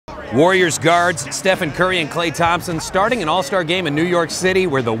Warriors guards Stephen Curry and Klay Thompson starting an all-star game in New York City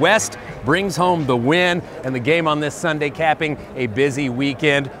where the West brings home the win, and the game on this Sunday capping a busy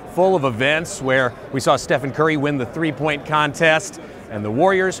weekend full of events where we saw Stephen Curry win the three-point contest, and the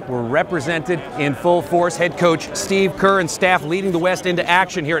Warriors were represented in full force. Head coach Steve Kerr and staff leading the West into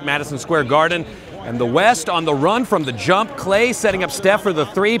action here at Madison Square Garden. And the West on the run from the jump. Klay setting up Steph for the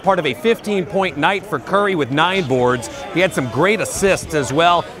three, part of a 15-point night for Curry with 9 boards. He had some great assists as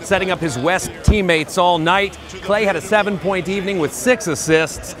well, setting up his West teammates all night. Klay had a 7-point evening with 6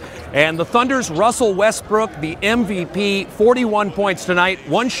 assists. And the Thunder's Russell Westbrook, the MVP, 41 points tonight,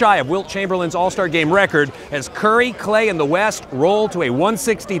 one shy of Wilt Chamberlain's All-Star Game record, as Curry, Klay, and the West roll to a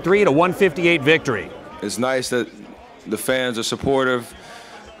 163-158 victory. It's nice that the fans are supportive.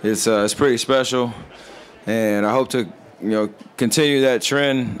 It's pretty special, and I hope to continue that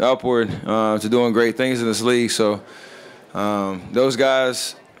trend upward to doing great things in this league. So those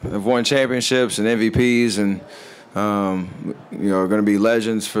guys have won championships and MVPs, and are going to be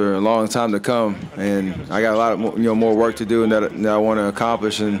legends for a long time to come. And I got a lot of more work to do, and that I want to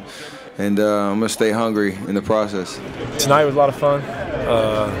accomplish, and I'm going to stay hungry in the process. Tonight was a lot of fun.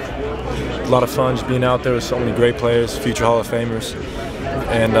 A lot of fun just being out there with so many great players, future Hall of Famers.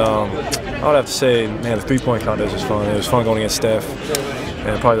 And I would have to say, man, the three-point contest was fun. It was fun going against Steph,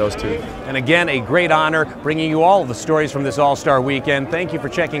 and probably those two. And again, a great honor bringing you all of the stories from this All-Star weekend. Thank you for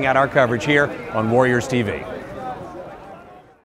checking out our coverage here on Warriors TV.